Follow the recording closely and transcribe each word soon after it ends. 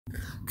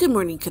Good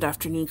morning, good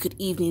afternoon, good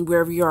evening,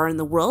 wherever you are in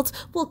the world.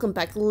 Welcome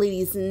back,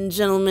 ladies and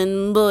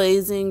gentlemen,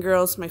 boys and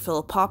girls, my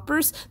fellow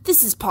poppers.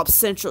 This is Pop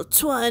Central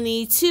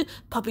 22,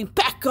 popping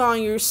back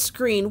on your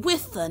screen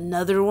with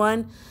another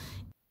one.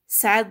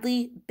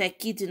 Sadly,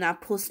 Becky did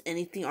not post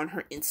anything on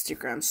her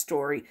Instagram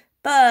story,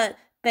 but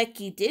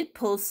Becky did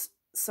post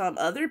some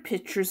other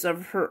pictures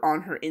of her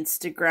on her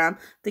Instagram.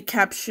 The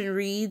caption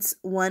reads,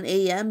 1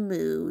 a.m.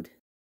 mood.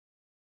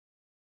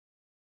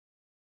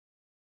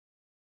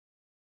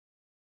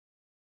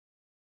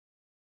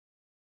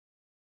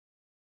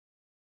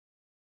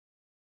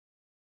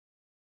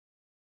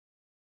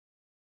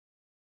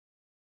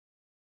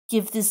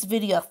 Give this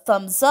video a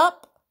thumbs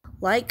up,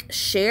 like,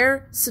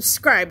 share,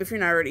 subscribe if you're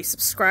not already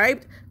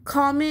subscribed,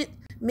 comment,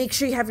 make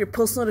sure you have your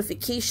post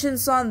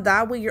notifications on.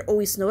 That way you're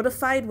always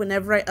notified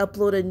whenever I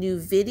upload a new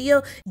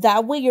video.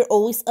 That way you're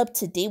always up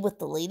to date with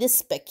the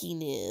latest Becky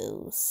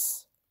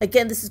news.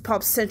 Again, this is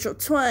Pop Central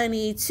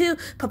 22,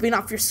 popping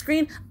off your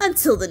screen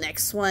until the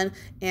next one.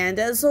 And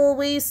as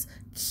always,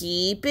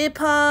 keep it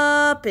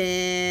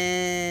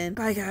poppin'.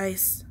 Bye,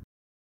 guys.